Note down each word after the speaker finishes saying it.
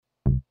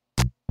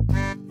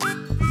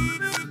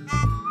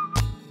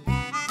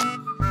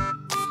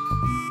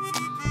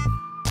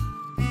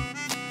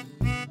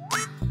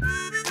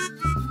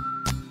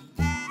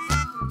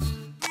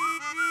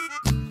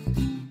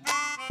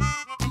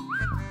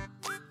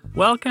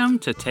Welcome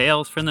to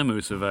Tales from the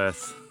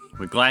Mooseverse.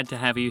 We're glad to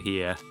have you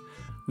here.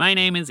 My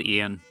name is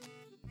Ian.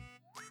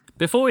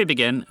 Before we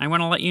begin, I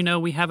want to let you know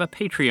we have a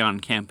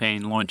Patreon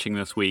campaign launching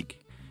this week.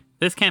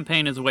 This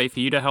campaign is a way for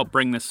you to help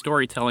bring this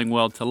storytelling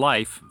world to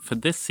life for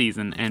this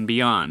season and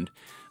beyond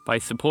by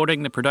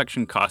supporting the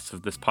production costs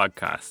of this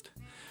podcast.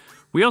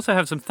 We also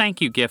have some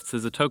thank you gifts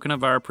as a token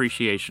of our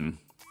appreciation.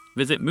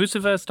 Visit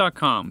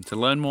Mooseverse.com to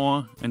learn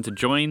more and to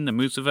join the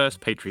Mooseverse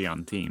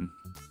Patreon team.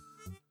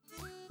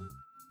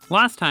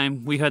 Last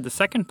time, we heard the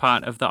second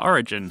part of the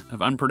origin of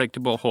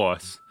Unpredictable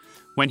Horse,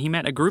 when he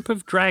met a group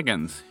of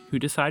dragons who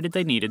decided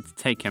they needed to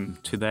take him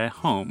to their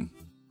home.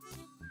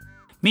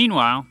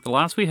 Meanwhile, the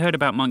last we heard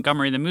about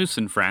Montgomery the Moose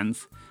and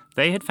friends,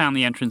 they had found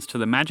the entrance to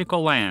the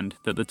magical land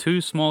that the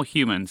two small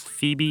humans,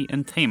 Phoebe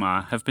and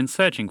Tamar, have been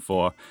searching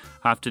for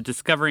after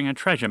discovering a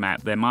treasure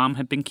map their mom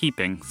had been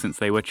keeping since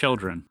they were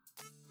children.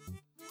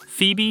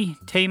 Phoebe,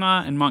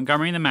 Tamar, and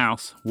Montgomery the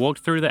Mouse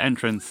walked through the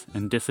entrance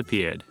and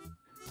disappeared.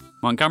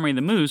 Montgomery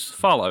the Moose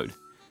followed,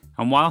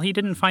 and while he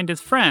didn't find his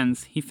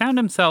friends, he found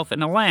himself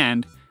in a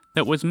land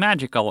that was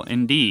magical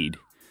indeed.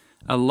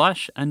 A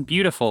lush and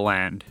beautiful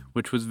land,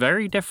 which was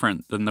very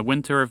different than the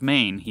winter of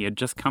Maine he had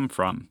just come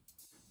from.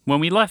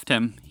 When we left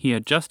him, he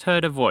had just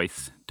heard a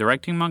voice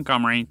directing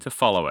Montgomery to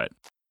follow it.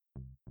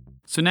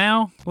 So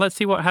now, let's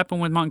see what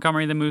happened with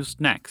Montgomery the Moose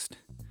next.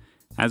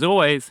 As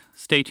always,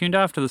 stay tuned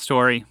after the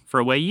story for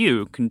a way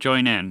you can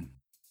join in.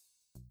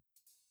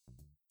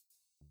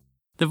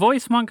 The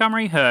voice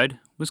Montgomery heard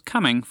was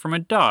coming from a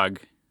dog,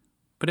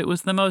 but it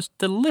was the most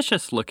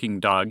delicious-looking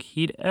dog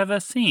he'd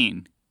ever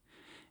seen.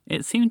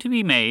 It seemed to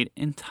be made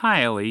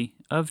entirely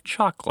of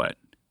chocolate.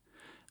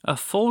 A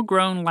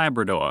full-grown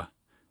Labrador,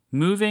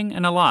 moving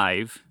and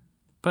alive,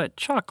 but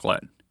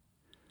chocolate.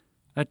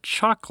 A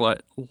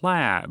chocolate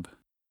lab.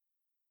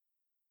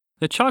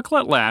 The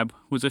chocolate lab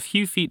was a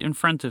few feet in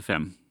front of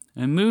him,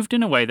 and moved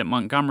in a way that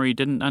Montgomery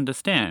didn't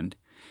understand.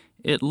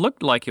 It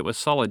looked like it was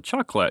solid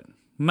chocolate,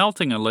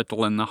 melting a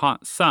little in the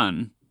hot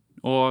sun.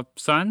 Or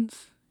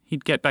suns?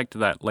 He'd get back to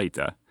that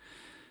later.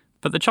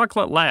 But the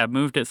chocolate lab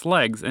moved its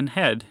legs and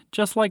head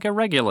just like a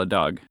regular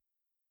dog.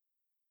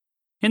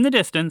 In the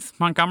distance,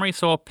 Montgomery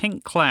saw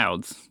pink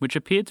clouds, which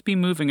appeared to be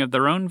moving of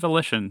their own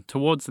volition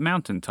towards the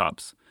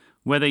mountaintops,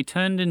 where they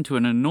turned into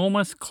an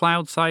enormous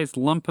cloud-sized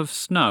lump of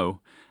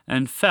snow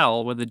and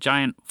fell with a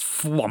giant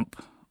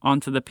flump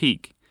onto the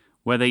peak,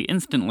 where they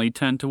instantly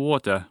turned to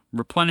water,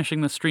 replenishing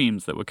the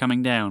streams that were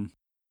coming down.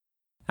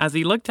 As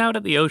he looked out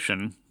at the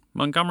ocean,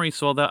 Montgomery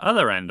saw the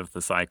other end of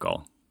the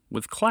cycle,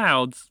 with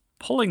clouds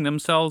pulling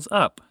themselves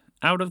up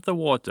out of the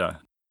water.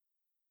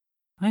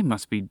 I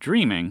must be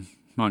dreaming,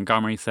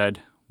 Montgomery said,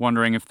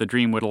 wondering if the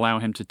dream would allow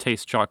him to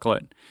taste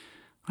chocolate.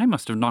 I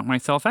must have knocked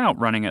myself out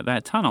running at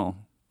that tunnel.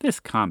 This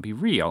can't be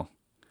real.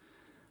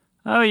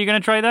 Oh, you're going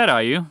to try that,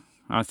 are you?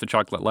 Asked the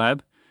chocolate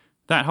lab.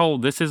 That whole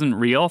 "this isn't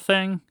real"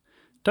 thing?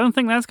 Don't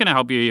think that's going to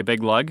help you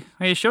big lug.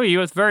 I assure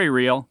you it's very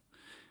real.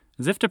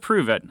 As if to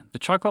prove it, the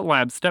chocolate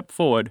lab stepped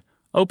forward,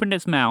 opened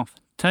its mouth,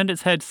 turned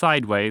its head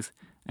sideways,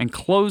 and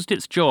closed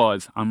its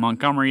jaws on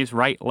Montgomery's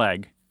right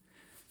leg.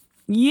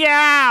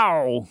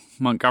 Yow!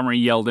 Montgomery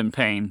yelled in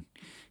pain.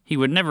 He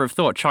would never have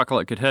thought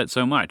chocolate could hurt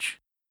so much.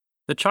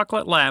 The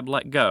chocolate lab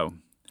let go,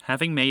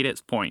 having made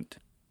its point.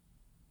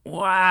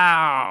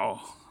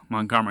 Wow,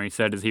 Montgomery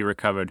said as he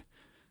recovered.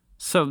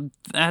 So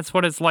that's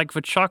what it's like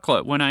for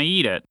chocolate when I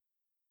eat it.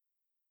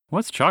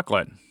 What's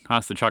chocolate?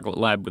 Asked the chocolate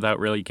lab without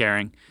really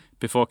caring,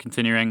 before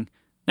continuing,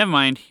 Never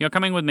mind, you're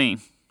coming with me.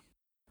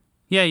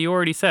 Yeah, you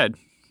already said,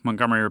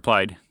 Montgomery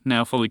replied,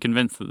 now fully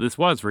convinced that this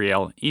was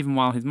real, even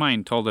while his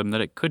mind told him that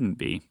it couldn't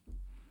be.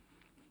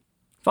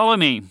 Follow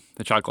me,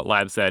 the chocolate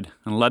lab said,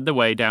 and led the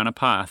way down a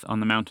path on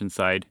the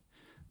mountainside.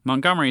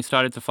 Montgomery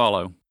started to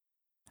follow.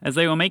 As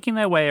they were making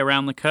their way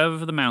around the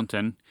curve of the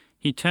mountain,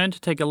 he turned to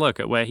take a look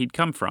at where he'd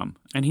come from,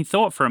 and he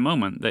thought for a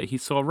moment that he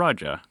saw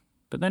Roger,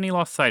 but then he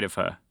lost sight of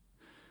her.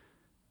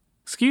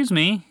 Excuse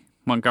me,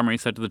 Montgomery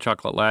said to the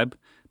chocolate lab,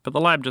 but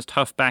the lab just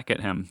huffed back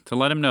at him to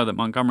let him know that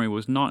Montgomery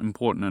was not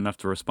important enough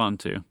to respond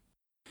to.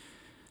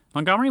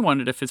 Montgomery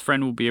wondered if his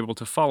friend would be able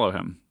to follow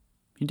him.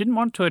 He didn't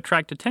want to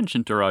attract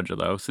attention to Roger,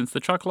 though, since the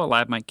chocolate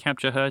lab might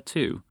capture her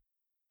too.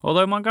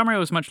 Although Montgomery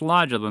was much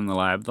larger than the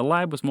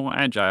lab was more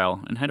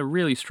agile and had a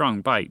really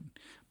strong bite.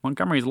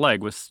 Montgomery's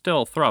leg was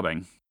still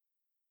throbbing.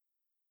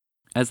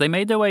 As they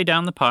made their way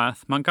down the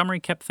path, Montgomery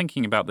kept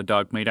thinking about the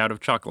dog made out of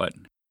chocolate.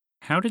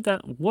 How did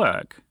that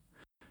work?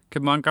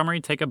 Could Montgomery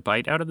take a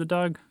bite out of the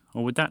dog,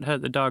 or would that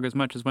hurt the dog as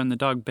much as when the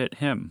dog bit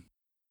him?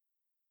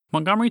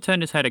 Montgomery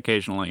turned his head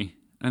occasionally,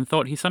 and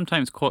thought he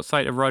sometimes caught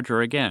sight of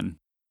Roger again.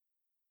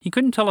 He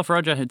couldn't tell if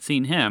Roger had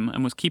seen him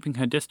and was keeping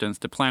her distance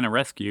to plan a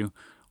rescue,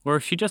 or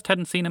if she just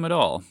hadn't seen him at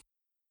all.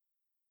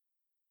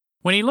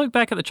 When he looked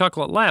back at the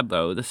chocolate lab,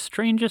 though, the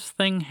strangest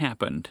thing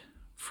happened.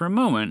 For a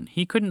moment,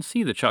 he couldn't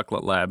see the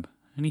chocolate lab,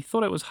 and he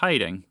thought it was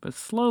hiding, but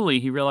slowly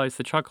he realized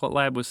the chocolate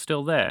lab was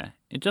still there.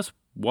 It just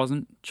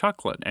wasn't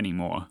chocolate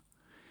anymore.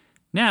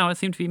 Now it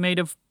seemed to be made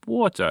of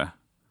water.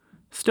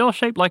 Still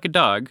shaped like a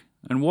dog,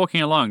 and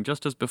walking along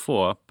just as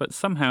before, but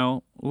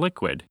somehow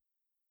liquid.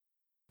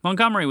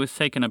 Montgomery was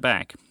taken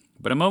aback,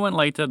 but a moment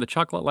later the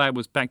chocolate lab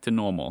was back to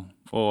normal,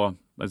 or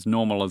as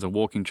normal as a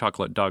walking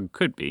chocolate dog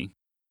could be.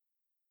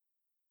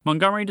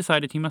 Montgomery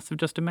decided he must have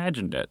just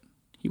imagined it.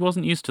 He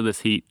wasn't used to this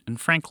heat, and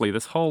frankly,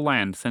 this whole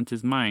land sent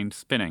his mind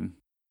spinning.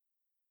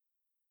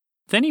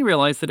 Then he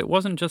realized that it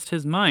wasn't just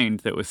his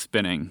mind that was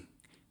spinning.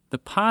 The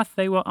path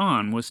they were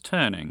on was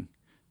turning.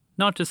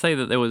 Not to say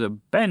that there was a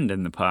bend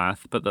in the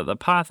path, but that the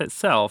path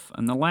itself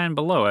and the land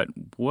below it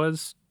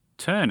was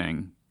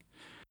turning.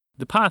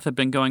 The path had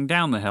been going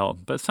down the hill,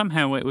 but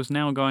somehow it was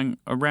now going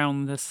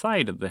around the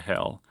side of the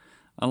hill,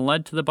 and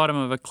led to the bottom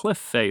of a cliff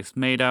face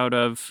made out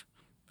of,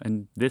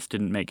 and this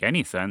didn't make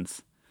any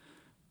sense,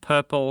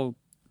 purple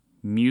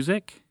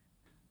music?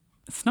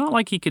 It's not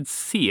like he could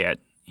see it,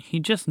 he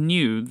just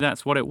knew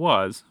that's what it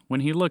was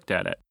when he looked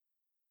at it.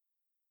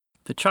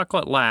 The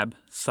chocolate lab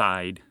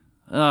sighed.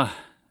 Ugh,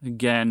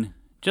 again,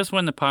 just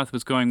when the path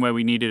was going where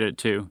we needed it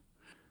to.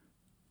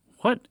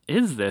 What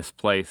is this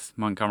place?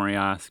 Montgomery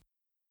asked.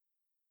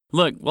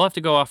 Look, we'll have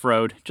to go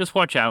off-road. Just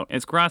watch out.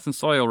 It's grass and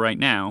soil right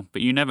now,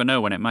 but you never know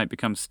when it might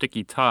become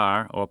sticky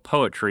tar, or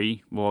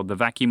poetry, or the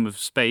vacuum of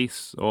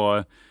space,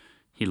 or...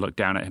 He looked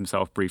down at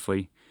himself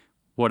briefly.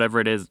 Whatever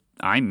it is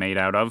I'm made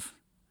out of.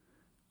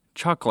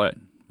 Chocolate,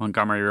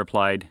 Montgomery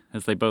replied,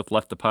 as they both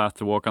left the path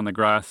to walk on the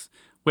grass,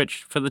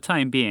 which, for the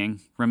time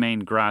being,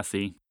 remained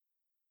grassy.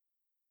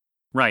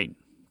 Right,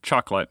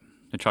 chocolate,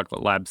 the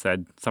chocolate lab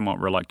said,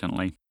 somewhat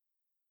reluctantly.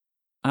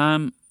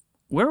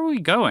 Where are we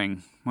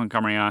going?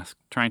 Montgomery asked,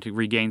 trying to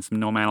regain some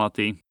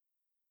normality.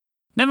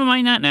 Never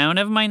mind that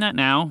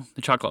now,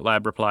 the chocolate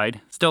lab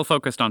replied, still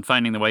focused on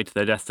finding the way to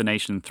their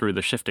destination through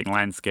the shifting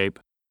landscape.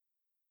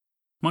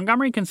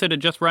 Montgomery considered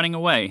just running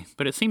away,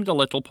 but it seemed a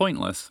little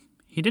pointless.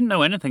 He didn't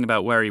know anything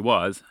about where he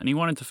was, and he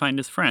wanted to find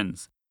his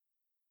friends.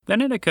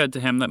 Then it occurred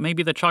to him that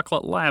maybe the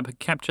chocolate lab had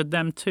captured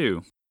them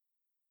too.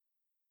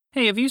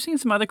 Hey, have you seen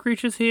some other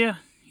creatures here?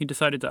 He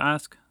decided to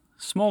ask.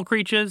 Small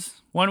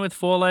creatures, one with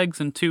 4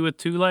 legs and 2 with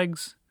 2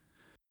 legs.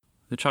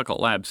 The chocolate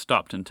lab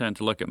stopped and turned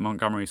to look at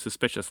Montgomery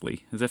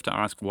suspiciously, as if to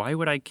ask, why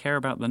would I care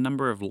about the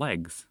number of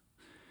legs?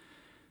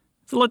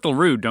 It's a little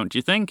rude, don't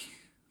you think?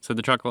 Said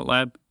the chocolate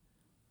lab.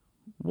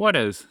 What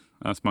is?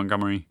 Asked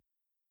Montgomery.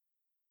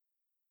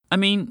 I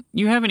mean,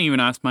 you haven't even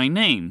asked my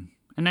name,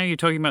 and now you're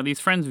talking about these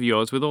friends of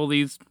yours with all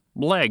these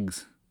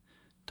legs.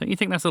 Don't you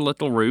think that's a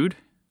little rude?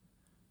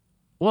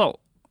 Well,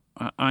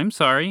 I'm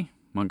sorry,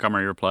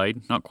 Montgomery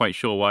replied, not quite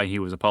sure why he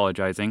was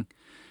apologizing.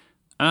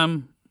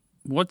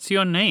 What's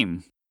your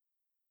name?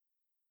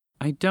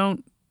 I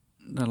don't...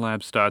 The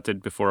lab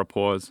started before a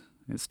pause.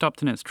 It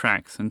stopped in its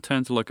tracks and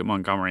turned to look at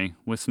Montgomery,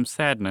 with some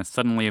sadness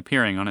suddenly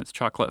appearing on its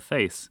chocolate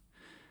face.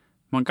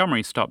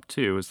 Montgomery stopped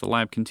too as the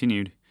lab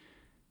continued.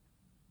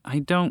 I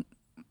don't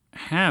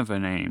have a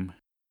name.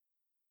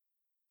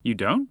 You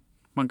don't?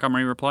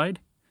 Montgomery replied.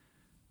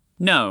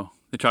 No,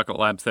 the chocolate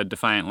lab said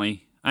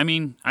defiantly. I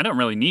mean, I don't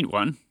really need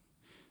one.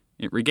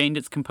 It regained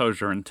its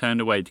composure and turned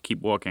away to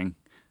keep walking.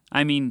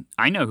 I mean,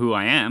 I know who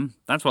I am.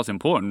 That's what's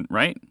important,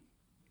 right?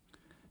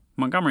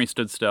 Montgomery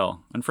stood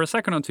still, and for a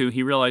second or two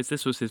he realized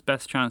this was his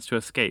best chance to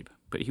escape,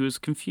 but he was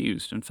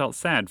confused and felt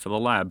sad for the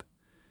lab.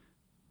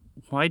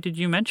 Why did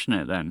you mention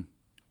it, then?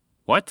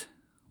 What?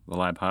 The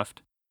lab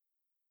huffed.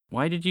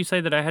 Why did you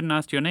say that I hadn't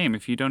asked your name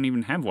if you don't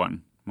even have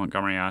one?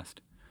 Montgomery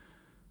asked.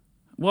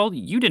 Well,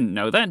 you didn't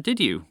know that, did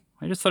you?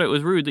 I just thought it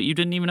was rude that you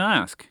didn't even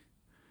ask.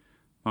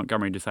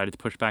 Montgomery decided to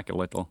push back a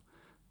little.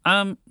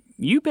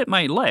 You bit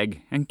my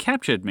leg and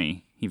captured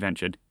me, he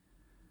ventured.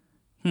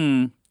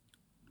 Said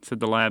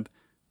the lab.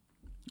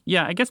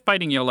 Yeah, I guess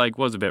biting your leg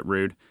was a bit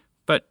rude,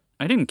 but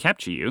I didn't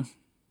capture you.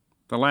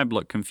 The lab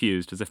looked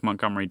confused, as if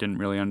Montgomery didn't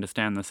really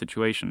understand the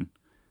situation.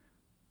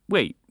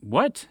 Wait,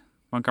 what?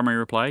 Montgomery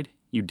replied.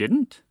 You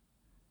didn't?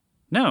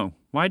 No,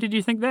 why did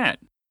you think that?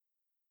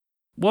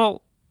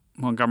 Well,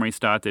 Montgomery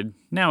started,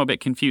 now a bit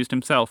confused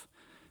himself.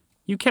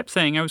 You kept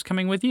saying I was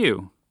coming with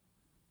you.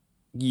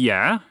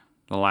 Yeah,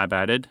 the lab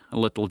added, a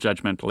little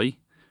judgmentally.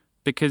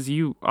 Because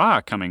you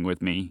are coming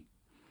with me.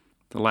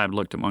 The lab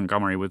looked at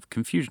Montgomery with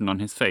confusion on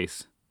his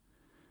face.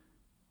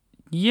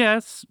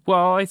 Yes,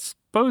 well, I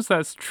suppose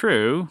that's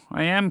true.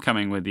 I am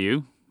coming with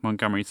you,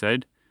 Montgomery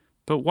said.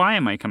 But why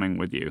am I coming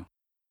with you?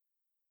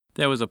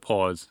 There was a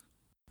pause.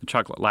 The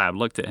chocolate lab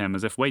looked at him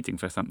as if waiting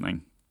for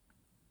something.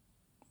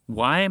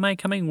 Why am I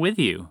coming with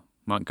you?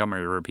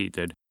 Montgomery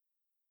repeated.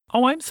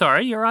 Oh, I'm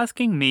sorry, you're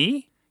asking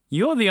me?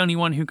 You're the only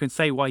one who can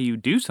say why you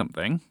do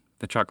something,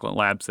 the chocolate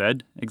lab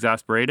said,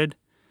 exasperated.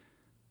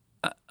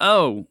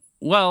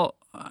 Well,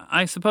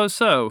 I suppose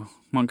so,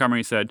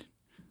 Montgomery said.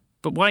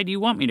 But why do you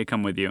want me to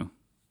come with you?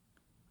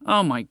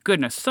 Oh my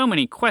goodness, so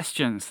many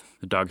questions,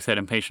 the dog said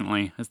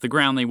impatiently, as the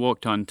ground they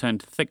walked on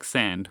turned to thick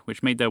sand,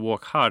 which made their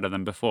walk harder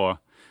than before.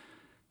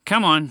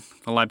 Come on,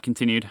 the lab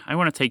continued. I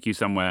want to take you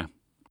somewhere.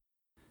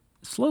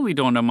 It slowly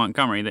dawned on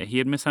Montgomery that he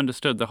had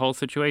misunderstood the whole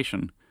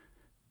situation.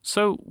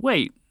 So,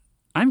 wait,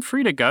 I'm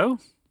free to go?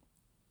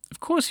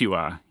 Of course you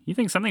are. You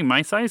think something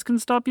my size can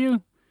stop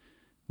you?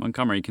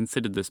 Montgomery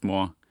considered this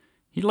more.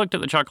 He looked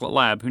at the chocolate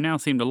lab, who now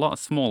seemed a lot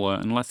smaller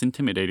and less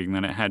intimidating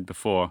than it had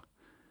before.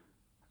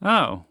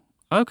 Oh,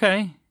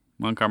 okay,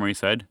 Montgomery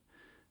said,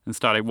 and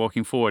started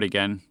walking forward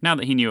again, now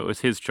that he knew it was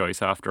his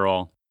choice after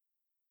all.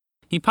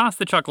 He passed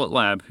the chocolate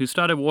lab, who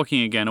started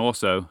walking again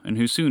also, and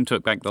who soon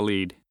took back the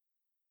lead.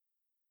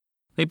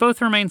 They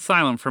both remained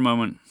silent for a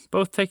moment,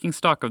 both taking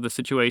stock of the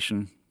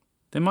situation.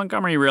 Then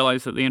Montgomery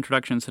realized that the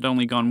introductions had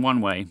only gone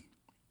one way.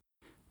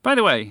 By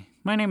the way,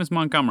 my name is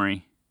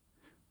Montgomery.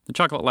 The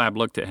chocolate lab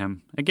looked at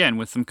him, again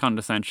with some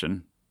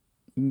condescension.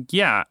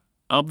 Yeah,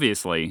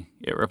 obviously,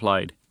 it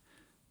replied.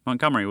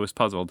 Montgomery was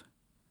puzzled.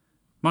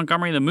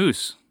 Montgomery the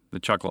Moose, the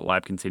chocolate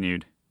lab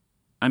continued.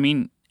 I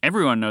mean,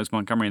 everyone knows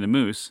Montgomery the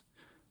Moose.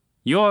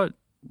 You're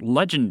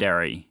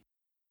legendary.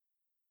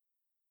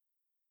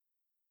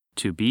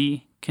 To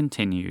be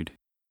continued.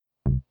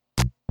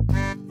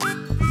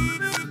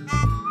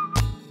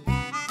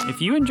 If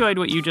you enjoyed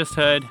what you just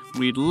heard,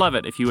 we'd love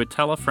it if you would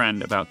tell a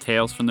friend about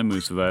Tales from the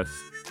Mooseverse.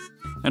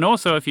 And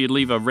also if you'd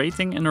leave a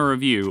rating and a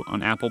review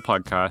on Apple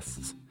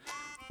Podcasts.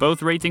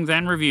 Both ratings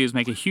and reviews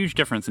make a huge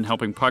difference in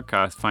helping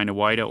podcasts find a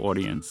wider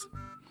audience.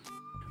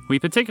 We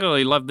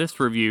particularly love this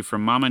review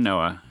from Mama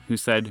Noah, who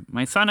said,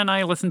 "My son and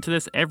I listen to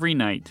this every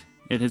night.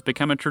 It has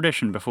become a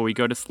tradition before we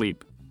go to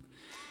sleep."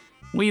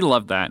 We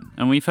love that,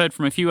 and we've heard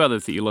from a few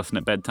others that you listen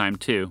at bedtime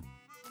too.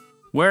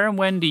 Where and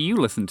when do you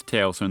listen to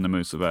Tales from the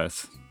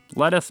Mooseverse?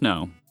 Let us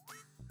know.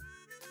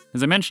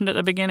 As I mentioned at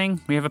the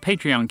beginning, we have a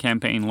Patreon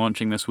campaign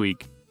launching this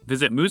week.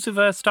 Visit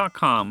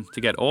Mooseverse.com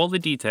to get all the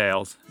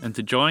details and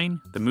to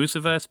join the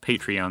Mooseverse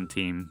Patreon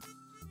team.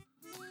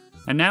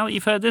 And now that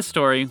you've heard this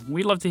story,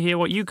 we'd love to hear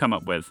what you come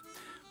up with.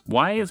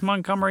 Why is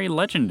Montgomery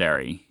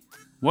legendary?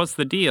 What's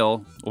the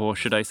deal, or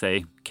should I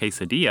say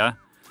quesadilla,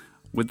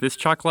 with this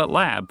chocolate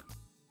lab?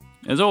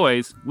 As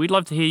always, we'd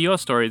love to hear your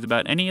stories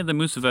about any of the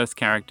Mooseverse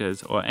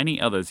characters or any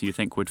others you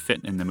think would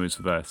fit in the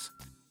Mooseverse.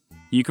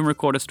 You can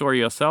record a story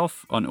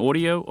yourself on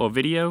audio or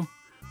video,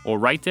 or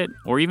write it,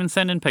 or even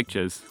send in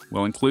pictures.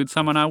 We'll include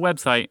some on our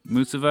website,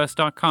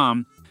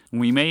 mooseverse.com,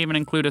 and we may even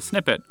include a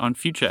snippet on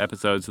future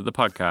episodes of the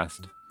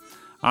podcast.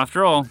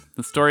 After all,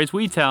 the stories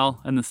we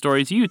tell and the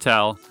stories you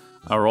tell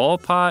are all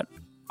part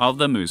of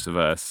the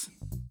Mooseverse.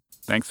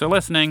 Thanks for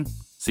listening.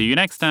 See you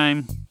next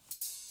time.